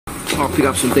I'll pick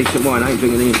up some decent wine. I ain't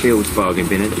drinking any Fields bargain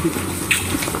bin.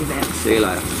 See you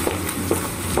later.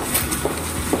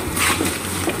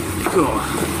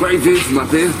 God, great view from up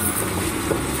here.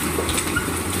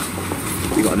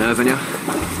 You got a nerve on you?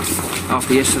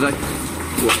 After yesterday?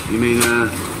 What, you mean,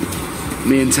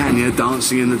 me and Tanya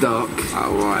dancing in the dark?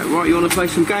 Oh, right, you want to play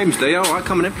some games, do you? All right,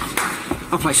 come on in.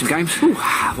 I'll play some games. Ooh,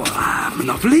 what,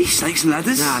 Monopoly? Snakes and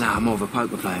ladders? No, I'm more of a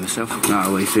poker player myself.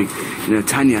 No, I think, you know,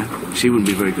 Tanya, she wouldn't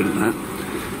be very good at that.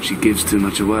 She gives too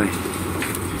much away.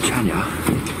 Tanya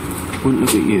wouldn't look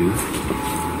at you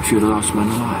if you were the last man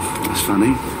alive. That's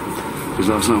funny. Because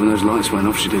last night when those lights went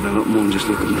off, she did a lot more than just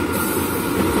look at me.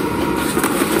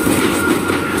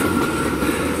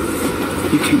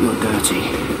 You keep your dirty,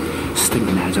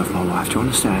 stinking hands off my wife, do you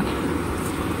understand?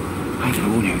 I ain't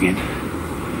gonna warn you again.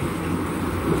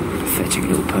 Pathetic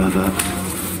little pervert.